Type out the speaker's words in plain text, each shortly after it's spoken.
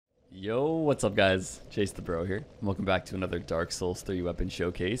Yo, what's up guys? Chase the Bro here. Welcome back to another Dark Souls 3 weapon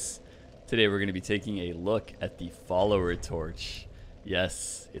showcase. Today we're going to be taking a look at the follower torch.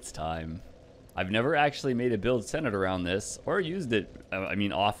 Yes, it's time. I've never actually made a build centered around this or used it,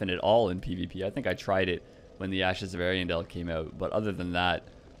 often at all in PvP. I think I tried it when the Ashes of Ariandel came out, but other than that,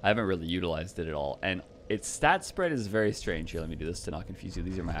 I haven't really utilized it at all. And its stat spread is very strange. Here, let me do this to not confuse you.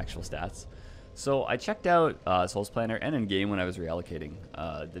 These are my actual stats. So I checked out Souls Planner and in game when I was reallocating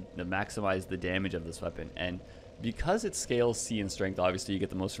to maximize the damage of this weapon, and because it scales C in strength, obviously you get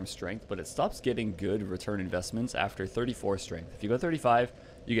the most from strength, but it stops getting good return investments after 34 strength. If you go 35,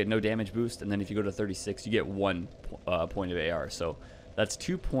 you get no damage boost, and then if you go to 36, you get 1 point of AR. So that's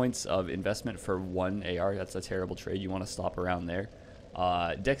 2 points of investment for 1 AR. That's a terrible trade. You want to stop around there.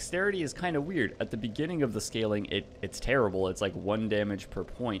 Dexterity is kind of weird. At the beginning of the scaling, it's terrible. It's like 1 damage per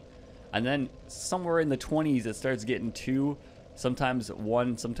point. And then somewhere in the 20s, it starts getting 2, sometimes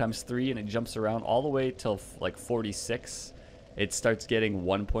 1, sometimes 3, and it jumps around all the way till like 46. It starts getting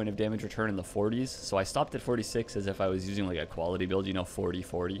 1 point of damage return in the 40s. So I stopped at 46 as if I was using like a quality build, you know,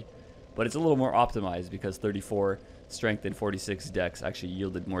 40-40. But it's a little more optimized because 34 strength and 46 dex actually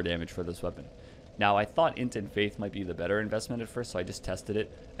yielded more damage for this weapon. Now, I thought Int and Faith might be the better investment at first, so I just tested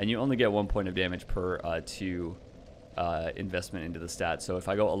it. And you only get 1 point of damage per 2 investment into the stat. So if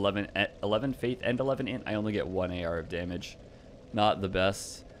I go 11 Faith and 11 Int, I only get 1 AR of damage. Not the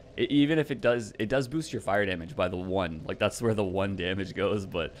best. Even if it does boost your fire damage by the 1. Like, that's where the 1 damage goes,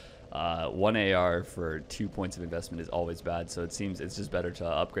 but 1 AR for 2 points of investment is always bad, so it seems it's just better to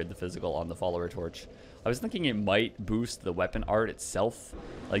upgrade the physical on the follower torch. I was thinking it might boost the weapon art itself,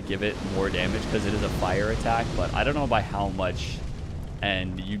 like give it more damage because it is a fire attack, but I don't know by how much,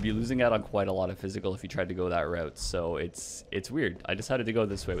 and you'd be losing out on quite a lot of physical if you tried to go that route, so it's weird. I decided to go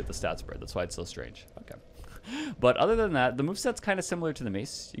this way with the stat spread. That's why it's so strange. Okay. But other than that, the moveset's kind of similar to the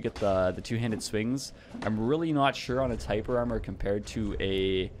mace. You get the two-handed swings. I'm really not sure on a Typer armor compared to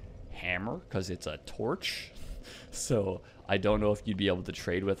a hammer because it's a torch. So I don't know if you'd be able to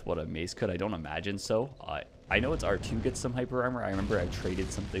trade with what a mace could. I don't imagine so. I know it's R2 gets some hyper armor. I remember I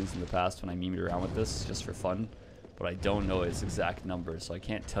traded some things in the past when I memed around with this just for fun. But I don't know its exact numbers, so I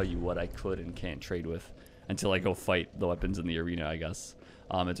can't tell you what I could and can't trade with until I go fight the weapons in the arena, I guess.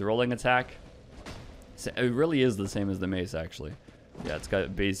 It's a rolling attack. It really is the same as the mace, actually. Yeah, it's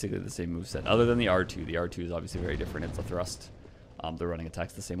got basically the same moveset, other than the R2. The R2 is obviously very different. It's a thrust. The running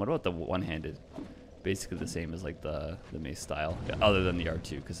attack's the same. What about the one-handed? Basically the same as like the mace style, other than the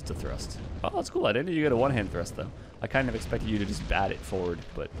R2, because it's a thrust. Oh, that's cool. I didn't know you get a one-hand thrust, though. I kind of expected you to just bat it forward,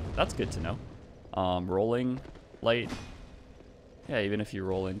 but that's good to know. Rolling, light. Yeah, even if you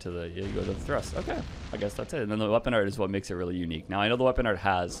roll into the, yeah, you go to the thrust. Okay, I guess that's it. And then the weapon art is what makes it really unique. Now, I know the weapon art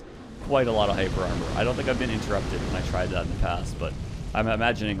has quite a lot of hyper armor. I don't think I've been interrupted when I tried that in the past, but I'm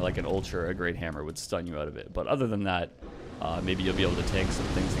imagining like an ultra or a great hammer would stun you out of it. But other than that, maybe you'll be able to tank some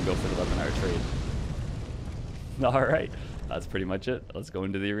things and go for the weapon art trade. Alright, that's pretty much it. Let's go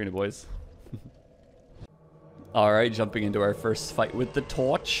into the arena, boys. Alright, jumping into our first fight with the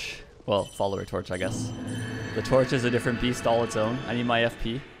torch. Well, follower torch, I guess. The torch is a different beast all its own. I need my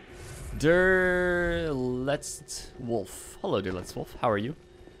FP. Let's Wolf. Hello, Let's Wolf. How are you?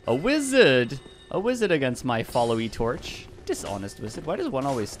 A wizard! A wizard against my followy torch. Dishonest wizard. Why does one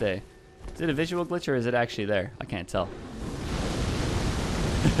always stay? Is it a visual glitch or is it actually there? I can't tell.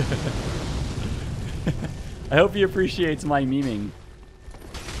 I hope he appreciates my memeing.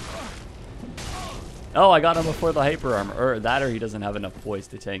 Oh, I got him before the hyper armor. Or that, or he doesn't have enough poise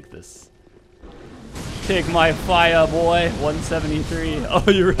to tank this. Take my fire, boy. 173. Oh,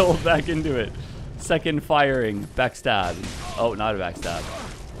 you rolled back into it. Second firing. Backstab. Oh, not a backstab.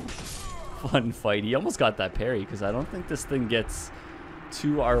 Fun fight. He almost got that parry because I don't think this thing gets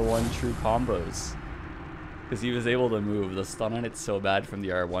 2 R1 true combos. Because he was able to move. The stun on it's so bad from the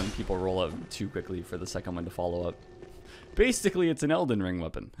R1. People roll up too quickly for the second one to follow up. Basically, it's an Elden Ring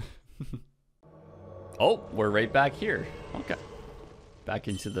weapon. Oh, we're right back here. Okay. Back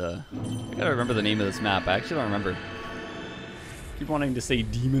into the... I gotta remember the name of this map. I actually don't remember. Keep wanting to say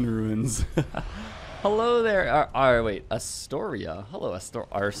Demon Ruins. Hello there. Wait. Astoria. Hello,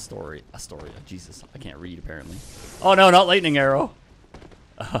 Astoria. Jesus, I can't read, apparently. Oh, no, not Lightning Arrow.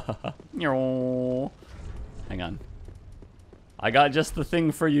 Hang on. I got just the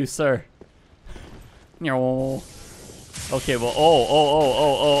thing for you, sir. Okay, well,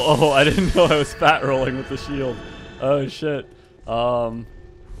 oh, I didn't know I was fat rolling with the shield. Oh, shit.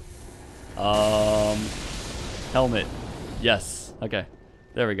 Helmet. Yes. Okay.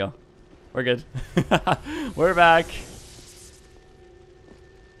 There we go. We're good. We're back.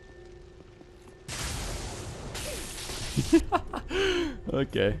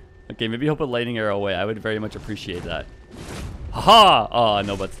 Okay. Okay, maybe he'll put lightning arrow away. I would very much appreciate that. Haha! Oh,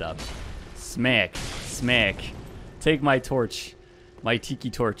 no butt stab. Smack. Smack. Take my torch. My tiki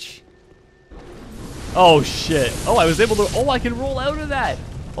torch. Oh, shit. Oh, I was able to... Oh, I can roll out of that.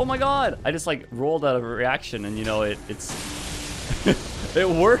 Oh, my God. I just, like, rolled out of a reaction, and, you know, it's... It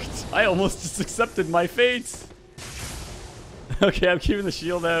worked. I almost just accepted my fate. Okay, I'm keeping the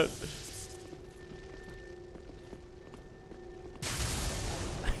shield out.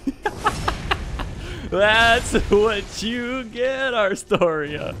 That's what you get,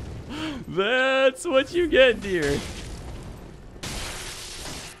 Arstoria. That's what you get, dear.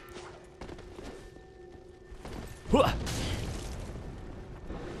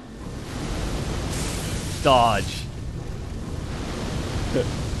 Dodge.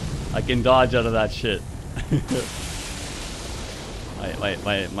 I can dodge out of that shit.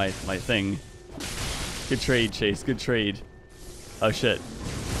 my thing. Good trade, Chase. Good trade. Oh shit.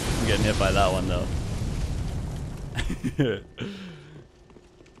 I'm getting hit by that one though.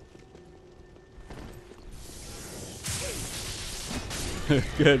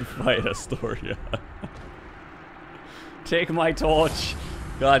 Good fight, Astoria. Take my torch.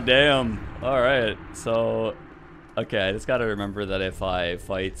 God damn. Alright, so... Okay, I just gotta remember that if I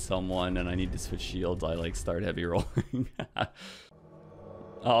fight someone and I need to switch shields, I like start heavy rolling.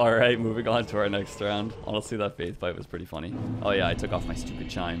 Alright, moving on to our next round. Honestly, that faith fight was pretty funny. Oh yeah, I took off my stupid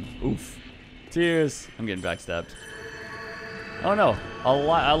chime. Oof. Tears. I'm getting backstabbed. Oh no,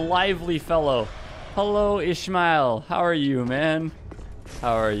 a lively fellow. Hello, Ishmael. How are you, man?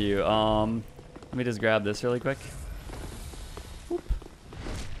 How are you? Let me just grab this really quick. Whoop.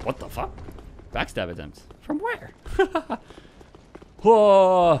 What the fuck? Backstab attempt. From where?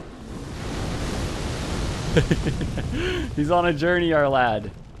 Whoa! He's on a journey, our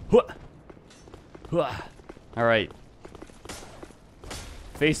lad. Alright.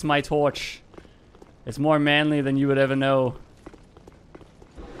 Face my torch. It's more manly than you would ever know.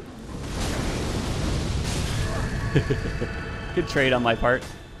 Good trade on my part.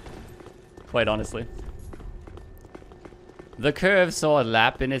 Quite honestly. The curve saw a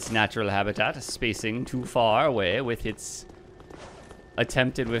lap in its natural habitat, spacing too far away with its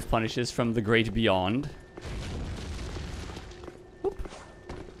attempted with punishes from the great beyond.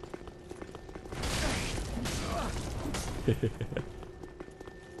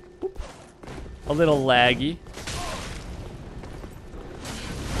 A little laggy.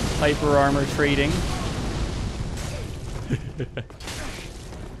 Hyper armor trading.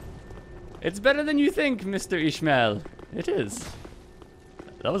 It's better than you think, Mr. Ishmael. It is.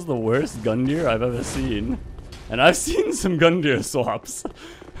 That was the worst Gundyr I've ever seen. And I've seen some Gundyr swaps.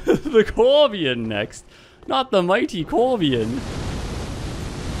 The Corvian next. Not the mighty Corvian.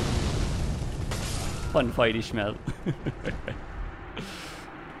 Fun fight, Ishmael.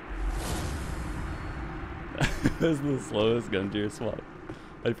 That's the slowest Gundyr swap.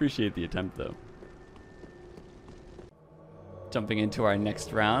 I appreciate the attempt, though. Jumping into our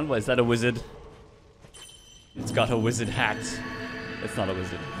next round. What, is that a wizard? It's got a wizard hat. It's not a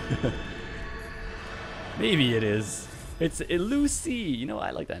wizard. Maybe it is. It's Lucy. You know,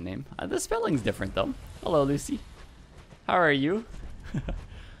 I like that name. The spelling's different, though. Hello, Lucy. How are you?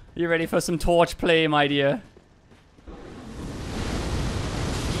 You ready for some torch play, my dear?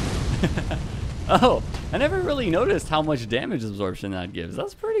 Oh, I never really noticed how much damage absorption that gives.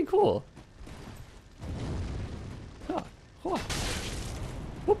 That's pretty cool. Oh, oh.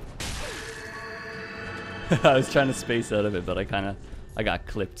 Whoop. I was trying to space out of it, but I got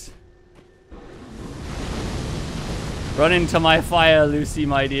clipped. Run into my fire, Lucy,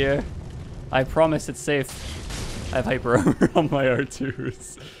 my dear. I promise it's safe. I have hyper armor on my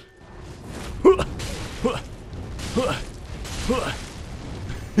R2s.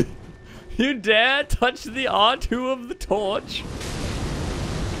 You dare touch the R2 of the torch?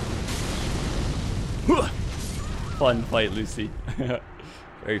 Fun fight, Lucy.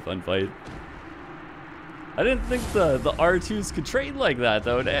 Very fun fight. I didn't think the R2s could trade like that,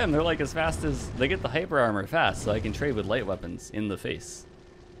 though. Damn, they're like as fast as... They get the hyper armor fast, so I can trade with light weapons in the face.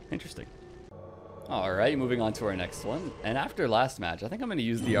 Interesting. Alright, moving on to our next one. And after last match, I think I'm going to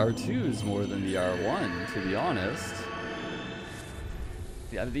use the R2s more than the R1, to be honest.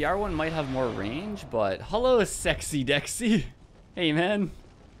 Yeah, the R1 might have more range, but... Hello, sexy Dexy! Hey, man.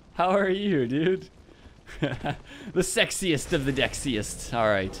 How are you, dude? The sexiest of the Dexiest.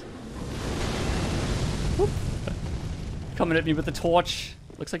 Alright. Coming at me with the torch.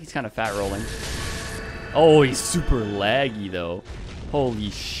 Looks like he's kind of fat rolling. Oh, he's super laggy, though. Holy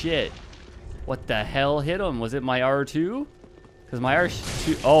shit. What the hell hit him? Was it my R2? Because my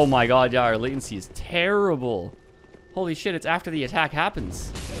R2... Oh my god, yeah, our latency is terrible. Holy shit, it's after the attack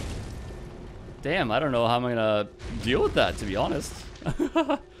happens. Damn, I don't know how I'm gonna deal with that, to be honest.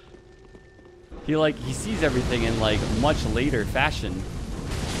 He sees everything in like much later fashion.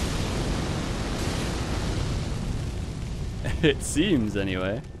 It seems,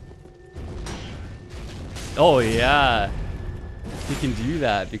 anyway. Oh yeah, he can do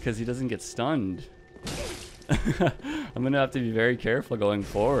that because he doesn't get stunned. I'm gonna have to be very careful going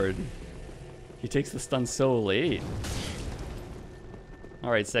forward. He takes the stun so late. All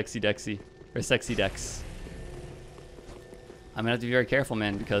right, sexy Dex. I'm gonna have to be very careful,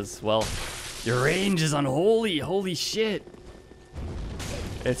 man, because, well, your range is unholy. Holy shit.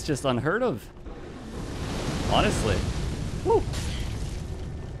 It's just unheard of. Honestly. Woo.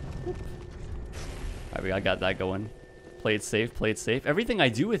 Alright, I got that going. Play it safe, play it safe. Everything I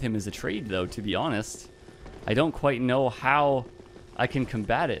do with him is a trade, though, to be honest. I don't quite know how I can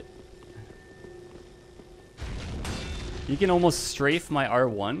combat it. You can almost strafe my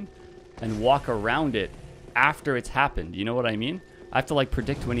R1 and walk around it after it's happened. You know what I mean? I have to like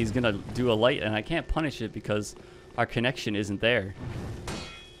predict when he's gonna do a light, and I can't punish it because our connection isn't there.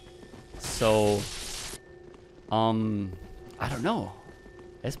 So, I don't know.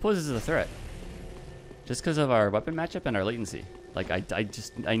 I suppose this is a threat. Just because of our weapon matchup and our latency. Like, I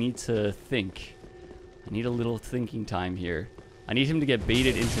need to think. I need a little thinking time here. I need him to get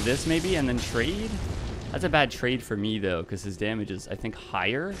baited into this maybe and then trade. That's a bad trade for me though, because his damage is, I think,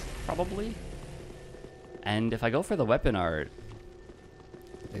 higher, probably. And if I go for the weapon art,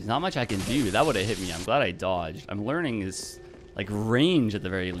 there's not much I can do. That would have hit me. I'm glad I dodged. I'm learning his, like, range at the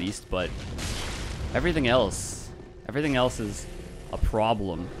very least, but everything else is a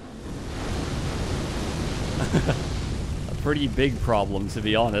problem. A pretty big problem, to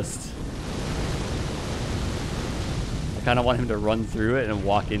be honest. I kind of want him to run through it and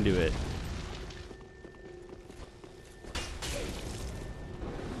walk into it.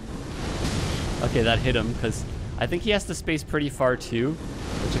 Okay, that hit him, because I think he has to space pretty far too,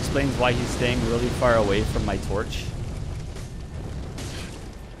 which explains why he's staying really far away from my torch.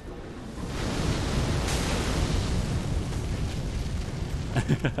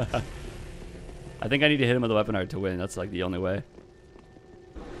 I think I need to hit him with a weapon art to win. That's like the only way.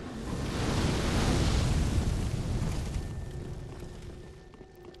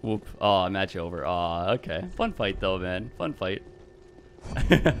 Whoop. Oh, match over. Oh, okay. Fun fight though, man. Fun fight.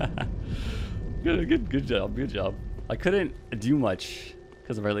 Good job. I couldn't do much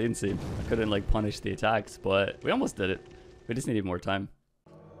because of our latency. I couldn't like punish the attacks, but we almost did it. We just needed more time.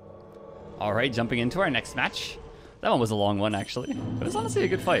 All right, jumping into our next match. That one was a long one, actually. But it's honestly a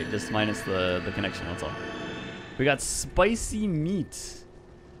good fight, just minus the connection, that's all. We got spicy meat.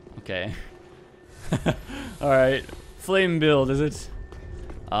 Okay. All right, flame build, is it?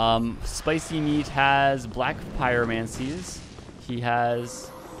 Spicy meat has black pyromancies. He has...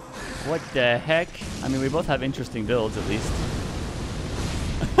 what the heck? I mean, we both have interesting builds, at least.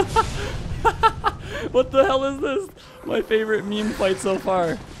 What the hell is this? My favorite meme fight so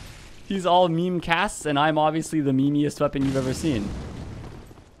far. He's all meme casts, and I'm obviously the memeiest weapon you've ever seen.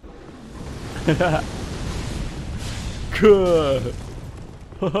 Good.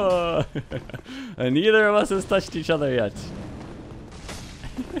 And neither of us has touched each other yet.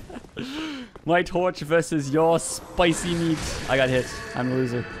 My torch versus your spicy meat. I got hit. I'm a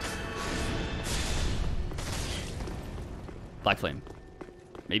loser. Black flame.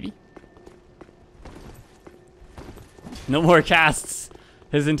 Maybe? No more casts.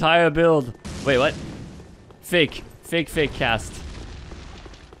 His entire build. Wait, what? Fake cast.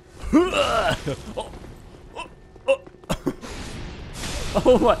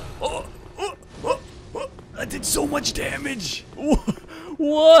 Oh my. That did so much damage.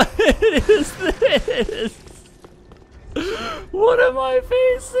 What is this? What am I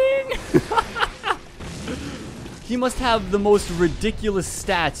facing? He must have the most ridiculous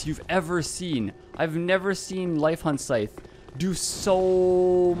stats you've ever seen. I've never seen Life Hunt Scythe do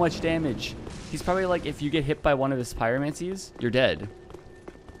so much damage. He's probably like, if you get hit by one of his pyromancies, you're dead.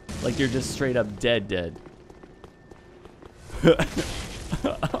 Like, you're just straight up dead.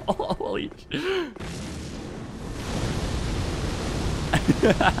 Holy.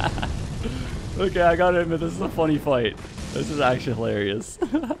 Okay, I gotta admit, this is a funny fight. This is actually hilarious.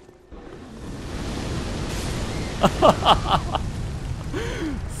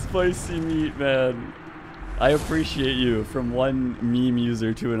 Spicy meat, man. I appreciate you from one meme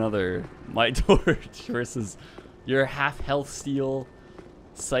user to another. My torch versus your half health steel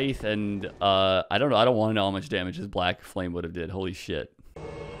scythe, and I don't know. I don't want to know how much damage his black flame would have did. Holy shit.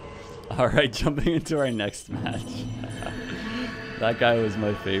 All right, jumping into our next match. That guy was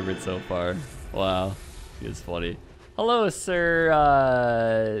my favorite so far. Wow, he is funny. Hello,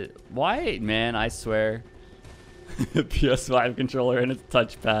 sir. Why, man, I swear. PS5 controller and its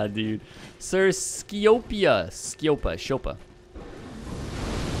touchpad, dude. Sir Shopa.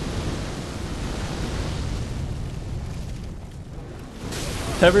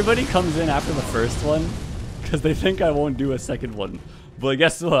 Everybody comes in after the first one because they think I won't do a second one. But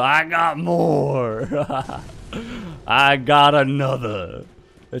guess what? I got more. I got another.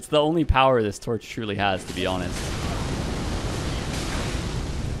 It's the only power this torch truly has, to be honest.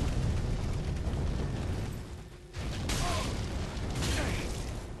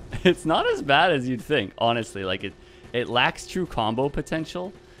 It's not as bad as you'd think, honestly. Like, it lacks true combo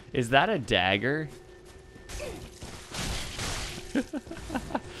potential. Is that a dagger?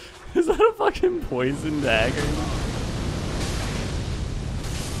 Is that a fucking poison dagger?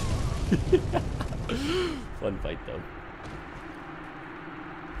 Fun fight, though.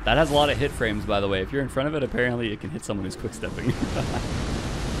 That has a lot of hit frames, by the way. If you're in front of it, apparently it can hit someone who's quick-stepping.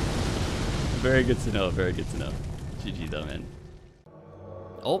 Very good to know, very good to know. GG, though, man.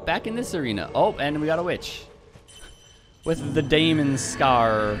 Oh, back in this arena. Oh, and we got a witch. With the Damon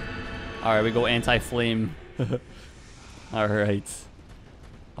Scar. Alright, we go anti-flame. Alright.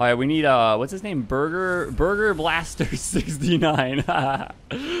 Alright, we need, what's his name? Burger Blaster 69.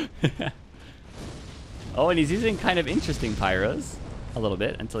 Oh, and he's using kind of interesting pyros. A little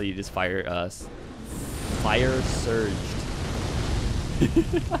bit, until you just fire surged.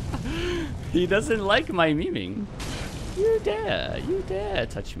 He doesn't like my memeing. You dare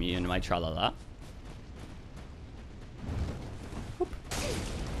touch me in my tralala. Whoop.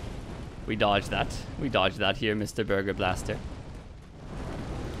 We dodged that. We dodged that here, Mr. Burger Blaster.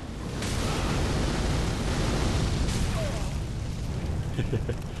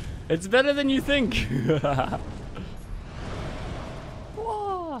 It's better than you think.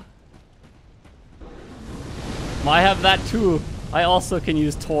 I have that too. I also can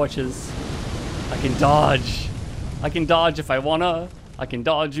use torches. I can dodge. I can dodge if I wanna. I can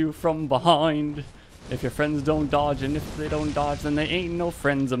dodge you from behind. If your friends don't dodge, and if they don't dodge, then they ain't no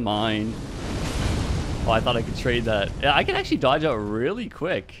friends of mine. Oh, I thought I could trade that. Yeah, I can actually dodge out really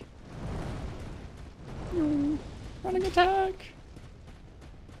quick. Running attack.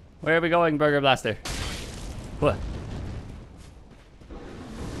 Where are we going, Burger Blaster? What?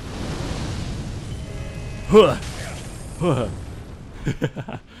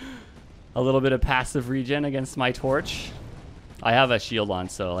 A little bit of passive regen against my torch. I have a shield on,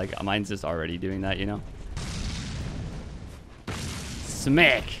 so like mine's just already doing that, you know.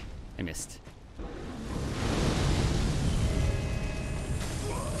 Smack! I missed.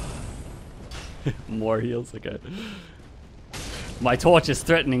 More heals, okay. My torch is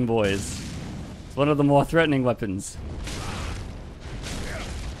threatening, boys. It's one of the more threatening weapons.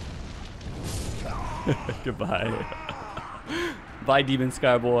 Goodbye. Bye, Demon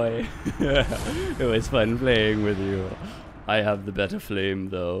Scar Boy. It was fun playing with you. I have the better flame,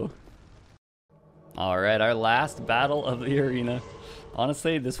 though. Alright, our last battle of the arena.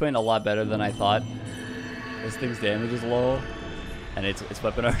 Honestly, this went a lot better than I thought. This thing's damage is low, and its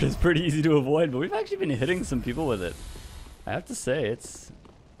weapon art is pretty easy to avoid, but we've actually been hitting some people with it. I have to say, it's...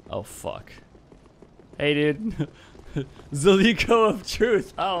 Oh, fuck. Hey, dude. Zuliko of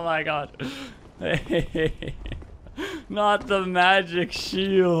Truth. Oh, my God. Hey. Not the magic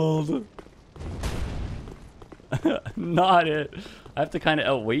shield. Not it. I have to kind of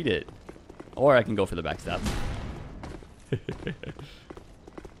outweight it. Or I can go for the backstab.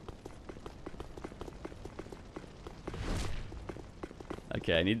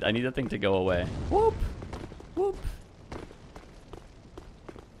 Okay, I need that thing to go away. Whoop. Whoop.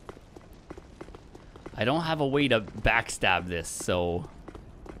 I don't have a way to backstab this, so...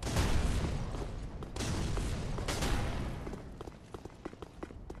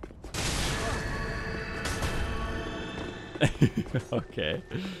 Okay.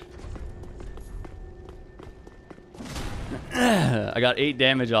 I got 8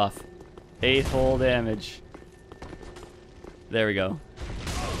 damage off. 8 whole damage. There we go.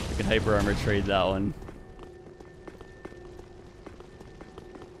 I can hyper armor trade that one.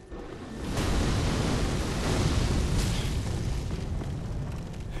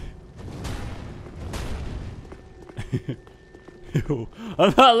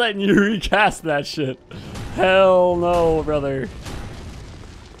 I'm not letting you recast that shit. Hell no, brother.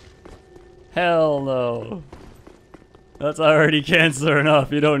 Hell no. That's already cancer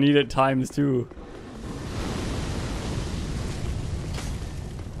enough. You don't need it times 2.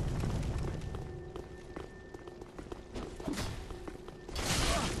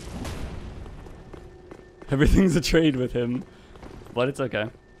 Everything's a trade with him, but it's okay.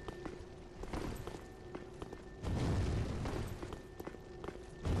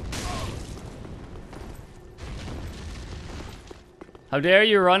 How dare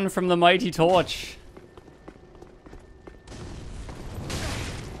you run from the mighty torch?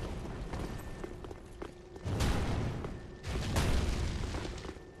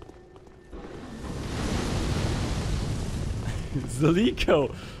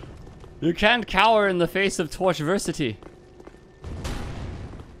 Zaliko, you can't cower in the face of torchversity.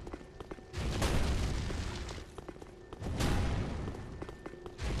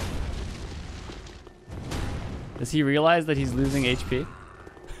 Does he realize that he's losing HP?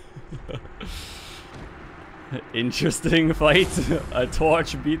 Interesting fight. A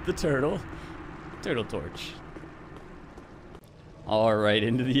torch beat the turtle. Turtle torch. Alright,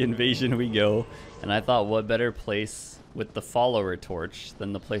 into the invasion we go. And I thought, what better place with the follower torch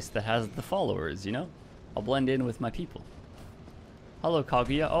than the place that has the followers, you know? I'll blend in with my people. Hello,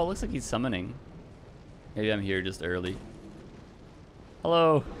 Kaguya. Oh, it looks like he's summoning. Maybe I'm here just early.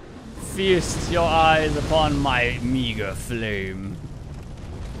 Hello. Feast your eyes upon my meager flame.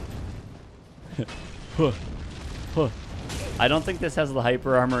 I don't think this has the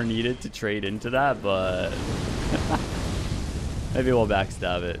hyper armor needed to trade into that, but maybe we'll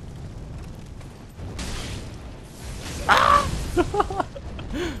backstab it. Ah!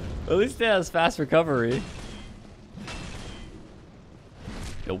 At least it has fast recovery.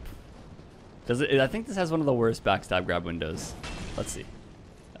 Nope. Does it? I think this has one of the worst backstab grab windows. Let's see.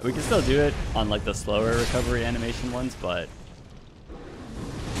 We can still do it on like the slower recovery animation ones, but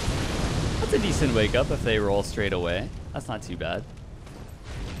that's a decent wake up if they roll straight away. That's not too bad.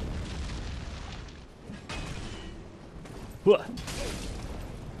 Hua.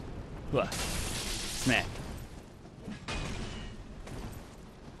 Hua. Smack.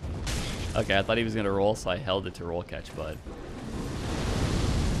 Okay, I thought he was gonna roll, so I held it to roll catch, but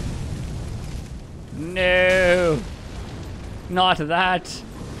no, not that.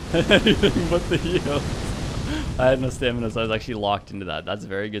 Anything but the heal. I had no stamina, so I was actually locked into that. That's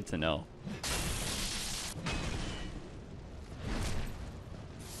very good to know.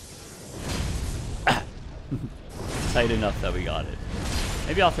 Tight enough that we got it.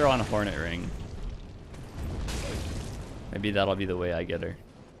 Maybe I'll throw on a Hornet Ring. Maybe that'll be the way I get her.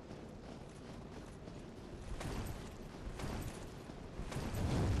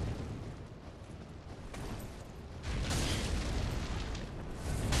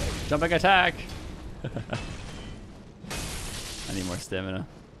 Jumping attack! I need more stamina.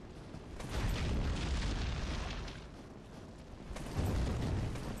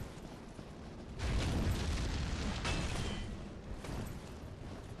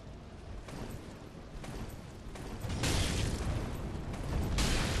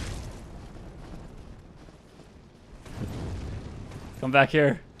 Come back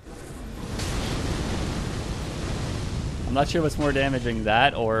here. I'm not sure what's more damaging,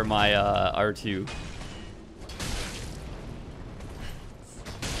 that or my R2.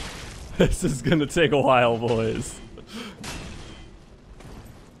 This is gonna take a while, boys.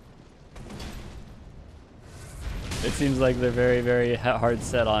 It seems like they're very, very hard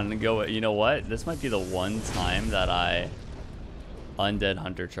set on go. You know what? This might be the one time that I undead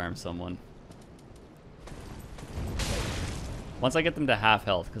hunter charm someone. Once I get them to half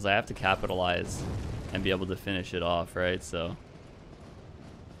health, because I have to capitalize and be able to finish it off, right? So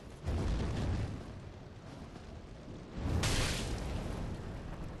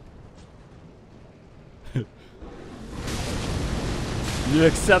you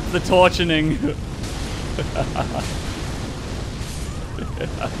accept the torching.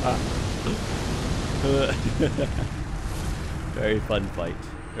 Very fun fight.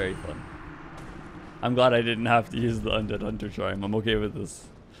 Very fun. I'm glad I didn't have to use the undead hunter charm. I'm okay with this.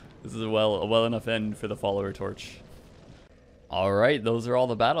 This is a well enough end for the follower torch. Alright, those are all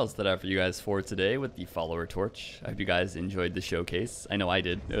the battles that I have for you guys for today with the follower torch. I hope you guys enjoyed the showcase. I know I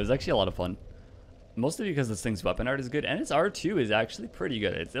did. It was actually a lot of fun. Mostly because this thing's weapon art is good, and its R2 is actually pretty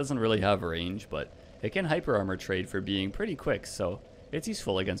good. It doesn't really have range, but it can hyper armor trade for being pretty quick, so it's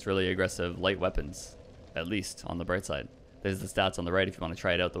useful against really aggressive light weapons, at least on the bright side. There's the stats on the right if you want to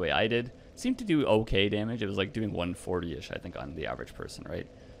try it out the way I did. Seemed to do okay damage. It was like doing 140-ish, I think, on the average person, right?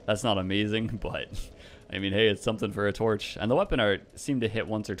 That's not amazing, but I mean, hey, it's something for a torch. And the weapon art seemed to hit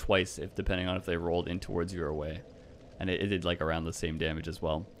once or twice, if depending on if they rolled in towards you or away. And it did like around the same damage as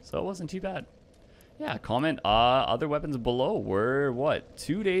well, so it wasn't too bad. Yeah, comment other weapons below. We're what,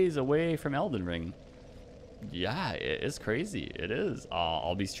 2 days away from Elden Ring. Yeah, it is crazy. It is.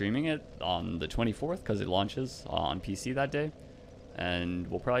 I'll be streaming it on the 24th because it launches on PC that day. And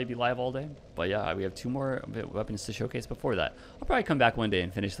we'll probably be live all day. But yeah, we have 2 more weapons to showcase before that. I'll probably come back one day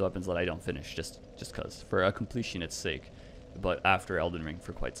and finish the weapons that I don't finish, just cause, for a completionist's sake. But after Elden Ring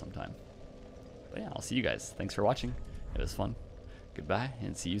for quite some time. But yeah, I'll see you guys. Thanks for watching. It was fun. Goodbye,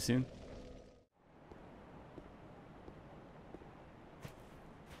 and see you soon.